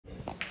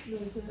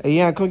Hey,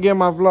 yeah, come get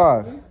my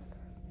vlog.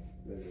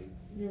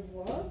 Your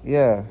vlog?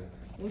 Yeah.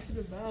 What's it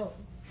about?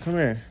 Come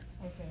here.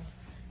 Okay.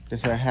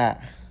 This her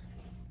hat.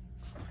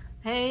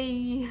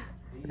 Hey.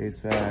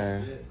 It's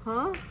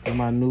Huh?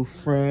 my new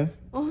friend.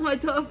 Oh my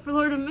God,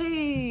 Florida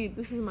made.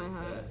 This is my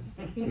hat.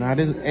 Nah,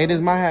 this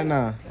is my hat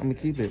now. I'm gonna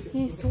keep it.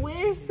 He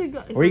swears to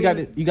God. Where you got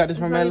it? You got this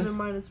from LA? LA? It's not even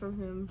mine. It's from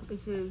him.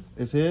 It's his.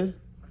 It's his?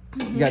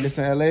 You got this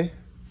in LA?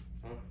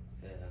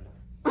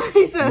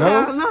 He said, No?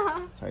 hell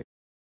nah. Tight.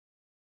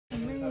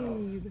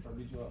 Made.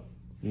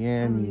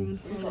 Yeah, me.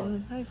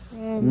 Hi,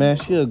 friend. Man,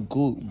 she a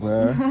goop,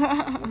 bruh.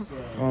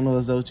 I don't know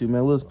what's up with you,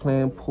 man. We was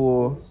playing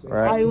pool,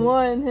 right? I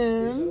won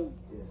him.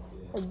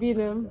 I beat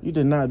him. You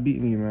did not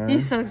beat me, man. He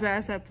sucks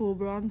ass at pool,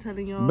 bro. I'm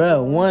telling y'all.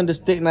 Bruh, one, the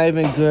stick not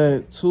even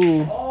good. Two,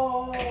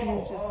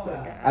 You just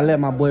suck ass. I let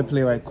my boy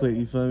play right quick,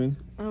 you feel me?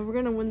 We're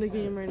gonna win the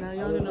game right now.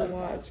 Y'all gonna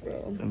watch,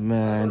 bro.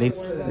 Man,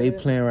 they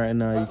playing right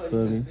now, you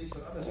feel me?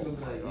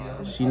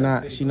 She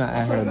not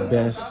at her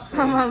best.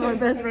 I'm at my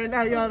best right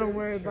now. Y'all don't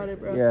worry about it,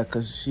 bro. Yeah,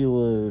 cause she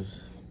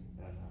was.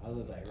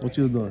 What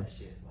you was doing?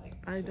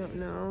 I don't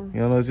know. You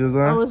don't know what she was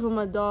I doing? was with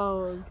my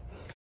dog.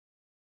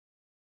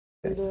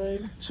 I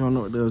She don't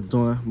know what they was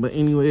doing. But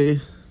anyway,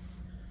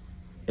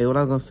 hey, what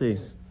I was gonna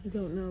say?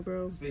 don't know,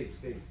 bro.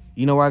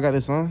 You know why I got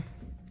this on?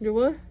 Your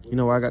what? You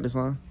know why I got this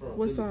on?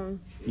 What song?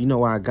 You know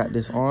why I got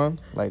this on?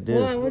 Like this?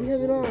 Why? Why do you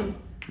have it on?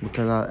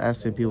 Because I was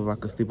asking people if I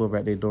could sleep over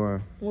at their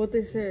dorm. What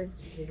they say?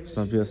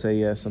 Some people say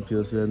yes, some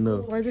people say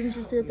no. Why didn't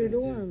you stay at their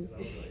dorm?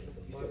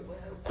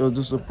 It was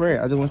just a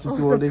prank. I just went to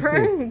see Oh, what it's they a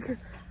said. prank.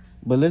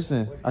 But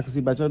listen, I can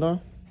sleep at your dorm?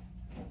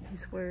 He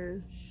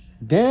swears.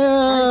 I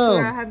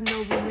swear I Damn! have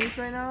no roommates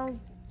right now,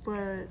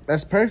 but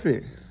That's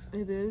perfect.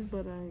 it is,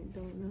 but I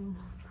don't know.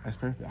 That's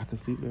perfect. I can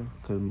sleep there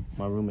because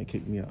my roommate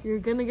kicked me out. You're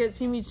gonna get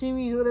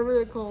chimichimis, whatever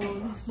they're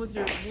called, with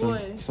your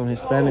boy. Some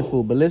Hispanic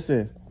food. But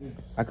listen,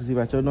 I can sleep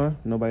at your dorm?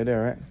 Nobody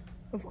there, right?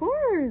 Of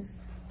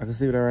course. I can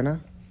sleep there right now?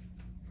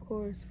 Of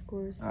course, of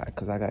course. All right,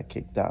 because I got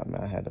kicked out,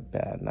 man. I had a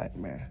bad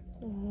nightmare.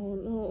 Oh,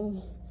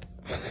 no.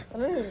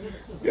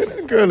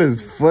 This girl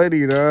is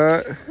funny,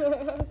 dog.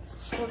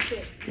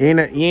 Okay. You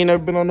ain't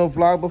never been on no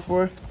vlog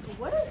before?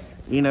 What?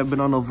 You ain't never been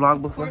on no vlog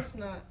Of before? course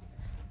not.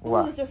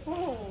 Why? Oh, it's your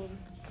phone.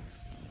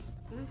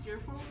 Is this your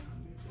phone?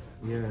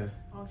 Yeah.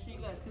 Oh, shit, you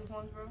got two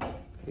phones, bro?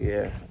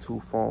 Yeah, 2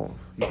 phones.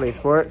 You play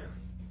sports?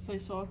 Play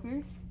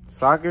soccer?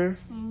 Soccer?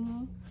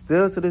 Mm-hmm.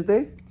 Still to this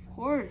day? Of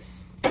course.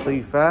 So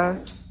you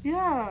fast?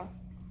 Yeah.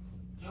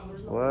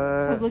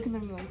 What? Stop looking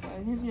at me like that.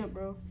 Hit me up,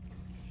 bro.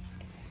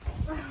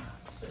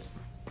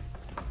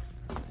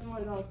 Oh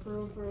my God,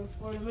 for real,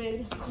 Florida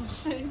made. Oh,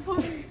 shit.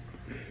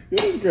 Get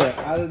this girl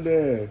out of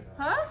there.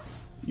 Huh?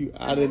 You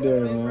out of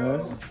there, Hey, man.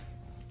 bro.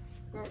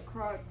 Got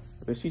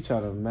Crocs. But she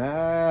trying to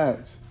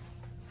match.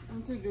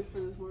 I'm too good for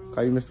this world.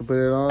 Call you Mr. Put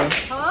It On?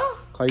 Huh?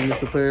 Call you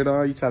Mr. Put It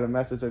On? You trying to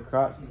match with your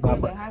Crocs?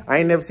 course I have to. I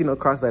ain't never seen no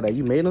Crocs like that.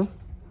 You made them?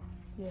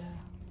 Yeah.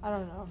 I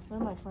don't know. They're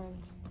my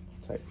friends.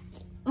 Type.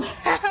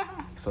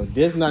 So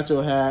this not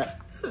your hat.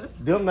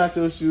 Them not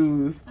your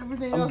shoes.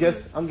 Everything I'm else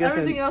guessing.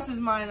 Everything else is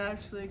mine,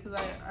 actually, because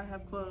I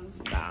have clothes.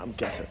 Nah,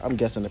 I'm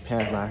guessing the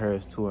pants not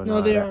hers too. Or No,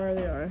 not. they are.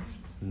 They are.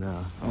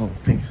 Nah, I don't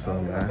think so,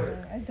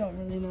 man. I don't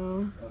really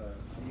know.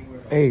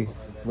 Hey,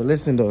 but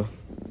listen though.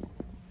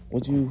 I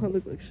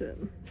look like shit.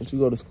 What you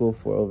go to school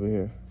for over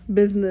here?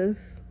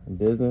 Business.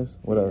 Business?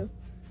 What else?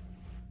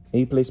 And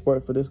you play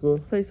sport for this school?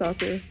 Play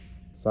soccer.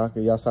 Soccer?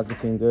 Y'all soccer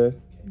team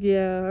good?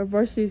 Yeah, our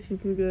varsity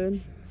team's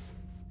good.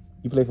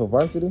 You play for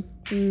varsity?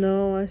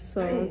 No, I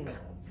suck.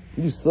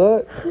 You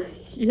suck?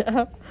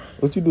 Yeah.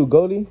 What you do,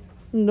 goalie?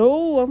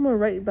 No, I'm a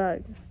right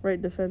back,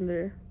 right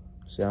defender.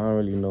 Shit, I don't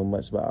really know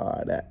much about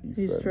all that. You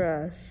He's feel me?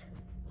 trash.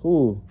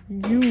 Who?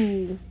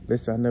 You.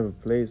 Listen, I never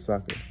played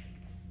soccer.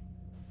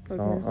 So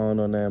Okay. I don't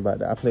know nothing about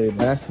that. I played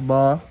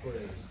basketball,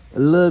 a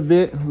little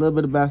bit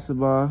of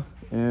basketball,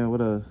 and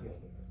what else?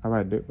 I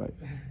ride dirt bikes.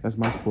 That's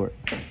my sport.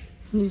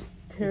 He's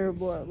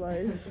terrible at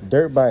life.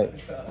 Dirt bike.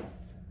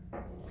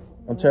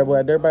 I'm terrible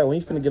at dirt bike. When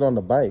you finna get on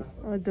the bike?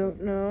 I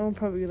don't know. I'm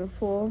probably gonna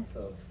fall.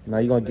 Now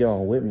you gonna get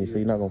on with me, so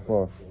you're not gonna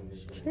fall.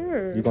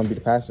 Sure. You're gonna be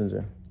the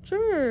passenger.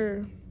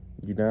 Sure.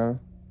 You down?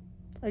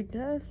 I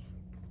guess.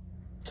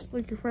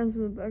 Like your friends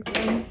in the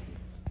background.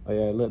 Oh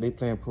yeah, look, they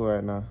playing pool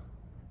right now.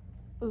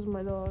 This is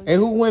my dog. Hey,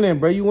 who winning,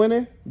 bro? You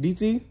winning?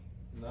 DT?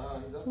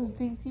 Who's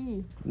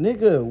DT?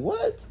 Nigga,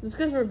 what? It's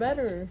because we're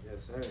better.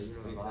 Yes, sir.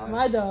 You know,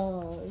 My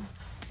dog.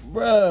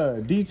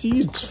 Bruh, DT,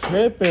 you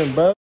tripping,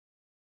 bro.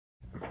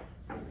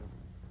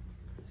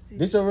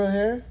 This your real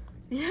hair?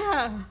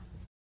 Yeah.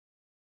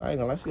 I ain't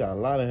gonna lie, she got a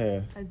lot of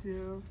hair. I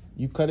do.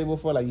 You cut it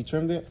before, like you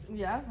trimmed it?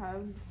 Yeah, I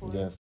have before.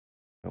 Yes.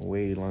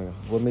 Way longer.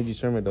 What made you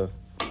trim it though?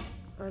 I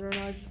don't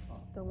know. I just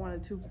don't want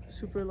it too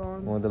super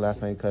long. When was the last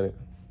time you cut it?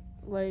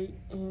 Like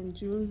in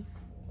June.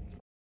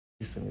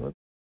 You seen me? What?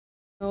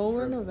 No,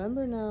 we're in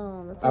November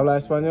now. That's Habla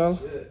español?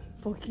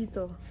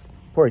 poquito.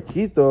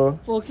 Porquito.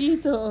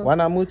 Poquito. Why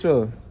not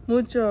mucho?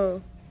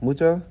 Mucho.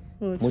 Mucho?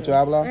 Mucho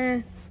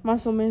habla?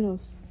 Más o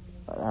menos.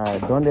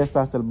 ¿Dónde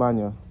estás el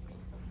baño?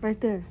 Right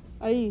there.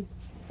 Ahí.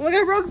 Oh my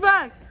God, Rogue's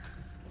back.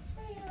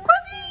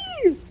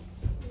 Quasi!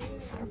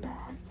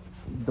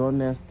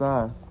 Donde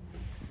está?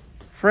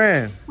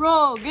 Friend.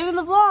 Bro, get in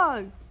the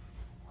vlog.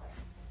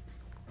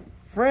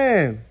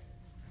 Friend.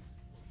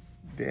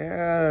 Damn.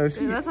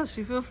 Yeah, that's how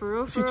she feel for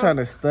real. She trying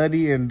to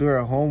study and do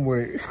her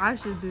homework. I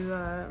should do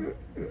that.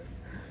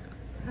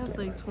 I have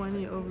like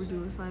 20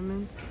 overdue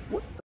assignments.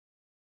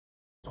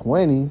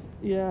 20?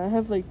 Yeah, I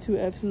have like 2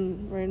 F's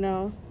right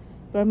now.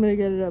 But I'm gonna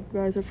get it up,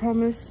 guys. I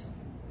promise.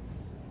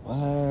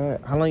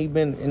 What? How long you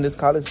been in this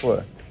college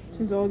for?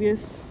 Since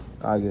August.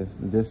 August,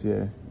 this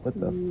year. What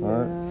the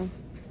fuck? Yeah.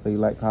 So you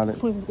like college?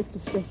 It's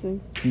disgusting.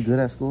 You good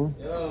at school?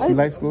 You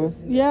like school?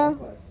 Yeah.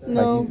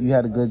 No. Like you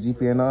had a good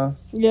GPA and all?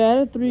 Yeah, I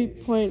had a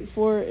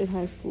 3.4 in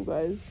high school,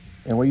 guys.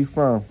 And where you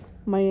from?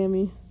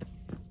 Miami.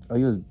 Oh,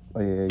 yeah,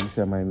 you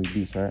said Miami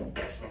Beach, right?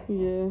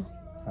 Yeah. All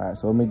right,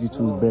 so what made you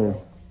choose Barry?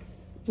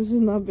 This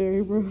is not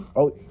Barry, bro.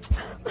 Oh.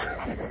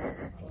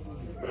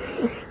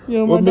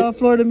 Yo, my dog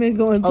Florida man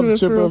going through I'm it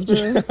for real.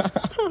 tripping.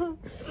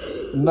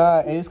 Nah,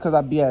 it's because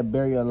I be at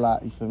Barry a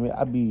lot, you feel me?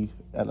 I be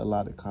at a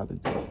lot of colleges.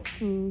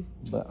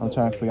 But I'm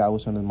trying to figure out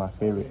which one is my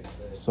favorite.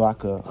 So I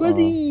could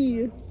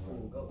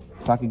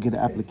get an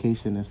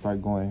application and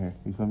start going here.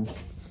 You feel me?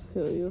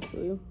 Feel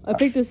you. I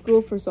picked this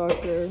school for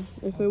soccer.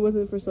 If it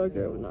wasn't for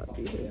soccer, I would not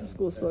be here.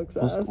 School sucks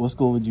ass. What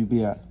school would you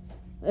be at?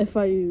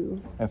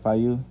 FIU.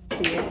 FIU?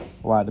 Yes.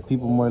 Why? The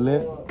people more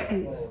lit?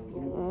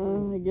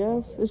 I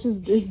guess. It's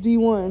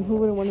D1. Who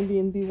wouldn't want to be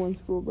in D1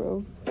 school,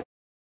 bro?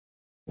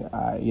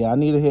 Yeah, I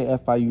need to hit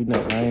FIU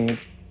next. I ain't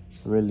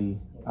really...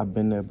 I've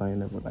been there, but I ain't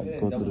never like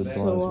go through the doors.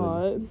 So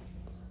hot. Really.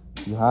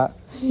 You hot?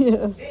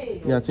 Yeah.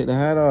 You gotta take the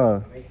hat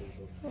off.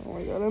 Oh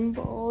my god, I'm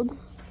bald.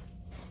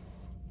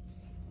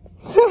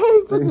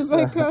 I put it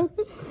back on.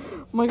 Oh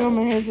my god,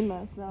 my hair's a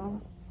mess now.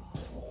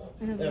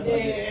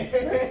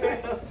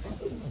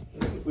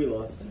 We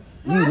lost.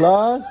 You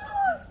lost?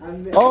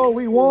 Oh,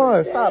 we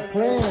won. Stop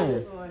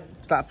playing.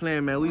 Stop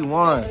playing, man. We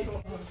won.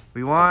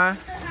 We won.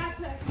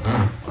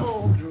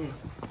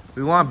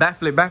 We won.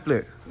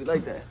 Backflip. We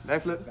like that.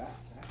 Backflip.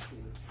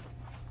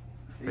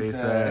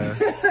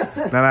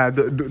 Nah,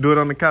 do it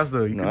on the couch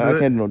though. You No, can I do it.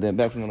 can't do no damn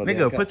backflip on no damn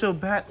Nigga, couch. put your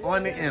back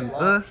on it and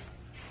What's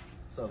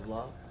up,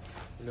 vlog?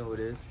 You know who it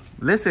is?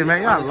 Listen,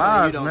 man, y'all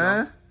lost, don't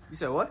man. You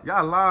said what?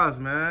 Y'all lost,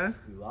 man.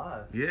 We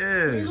lost.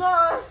 Yeah. You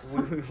lost.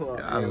 We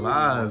lost. Y'all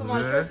lost, Come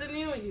on, man. trusting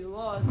you and you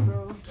lost,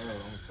 bro. I'm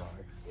sorry.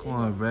 Come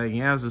on, bro.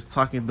 Yams just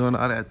talking, doing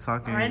all that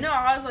talking. I know.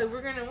 I was like,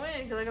 we're gonna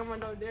win because I got my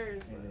dog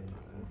Darius.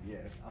 Yeah,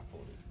 I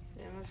folded.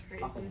 Damn, that's I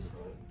crazy.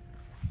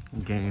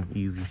 folded. Game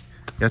easy.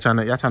 Y'all trying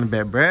to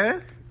bet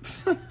bread?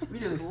 We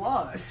just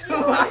lost.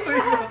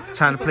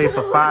 Trying to play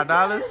for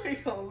 $5? We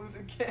gonna lose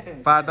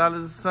again. $5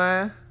 a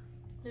sign?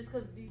 Just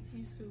because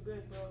DT's too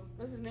good, bro.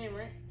 That's his name,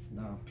 right?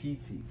 No,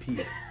 PT.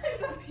 PT.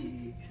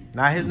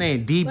 Nah, his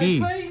name DB.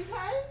 Like playing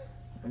time?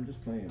 I'm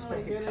just playing.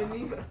 Oh, good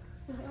idea.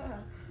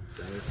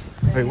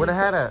 Wait, where the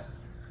hat at?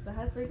 The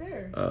hat's right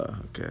there.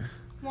 Okay.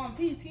 Come on,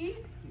 PT.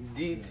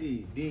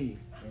 DT. D.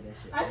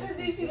 I said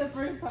DC the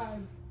first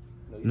time.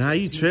 Nah,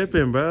 you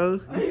tripping, bro.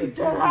 I said PT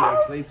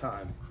at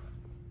playtime.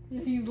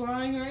 He's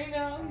lying right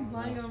now. He's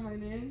lying on my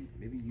name.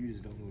 Maybe you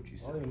just don't know what you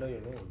said. I don't even know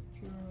your name.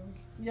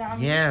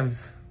 Yami.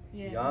 Yams.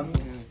 Yeah.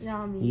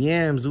 Yami.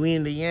 Yams. We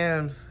in the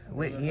yams.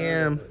 With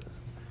yam.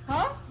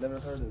 Huh? Never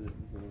heard of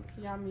it before.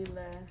 Yami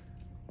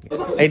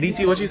le. Hey,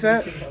 DT, what you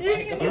said? You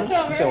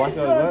said watch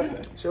your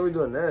what? Shall we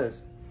doing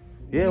this?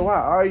 Yeah, why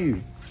are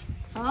you?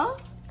 Huh?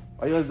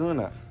 Why you guys doing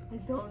that? I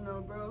don't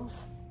know, bro.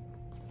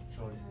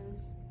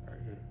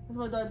 That's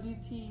my dog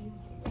DT.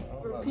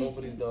 Repeat.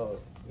 Nobody's dog.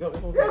 He's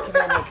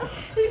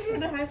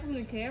gonna hide from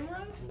the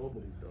camera?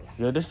 Nobody's dog.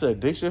 Yo, this is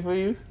addiction for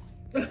you?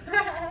 I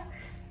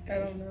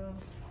don't know.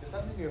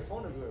 Stop leaving your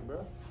phone everywhere,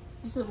 bro.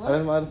 You said Oh,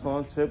 that's what? my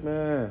phone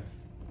tripping.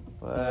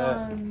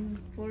 What?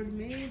 Florida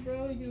man,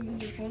 bro. You gonna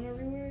lose your phone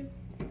everywhere?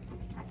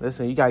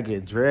 Listen, you gotta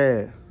get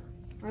dread.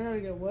 I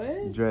gotta get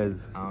what?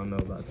 Dreads. I don't know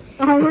about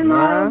that. I don't know.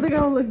 I Nah. don't think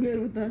I'll look good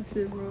with that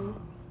shit, bro.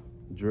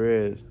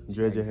 Dreads.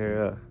 Dread your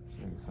hair up.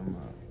 Some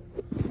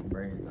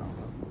braids. I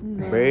don't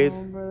know. No, Braids?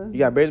 bro, You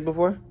got braids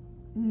before?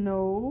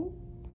 No.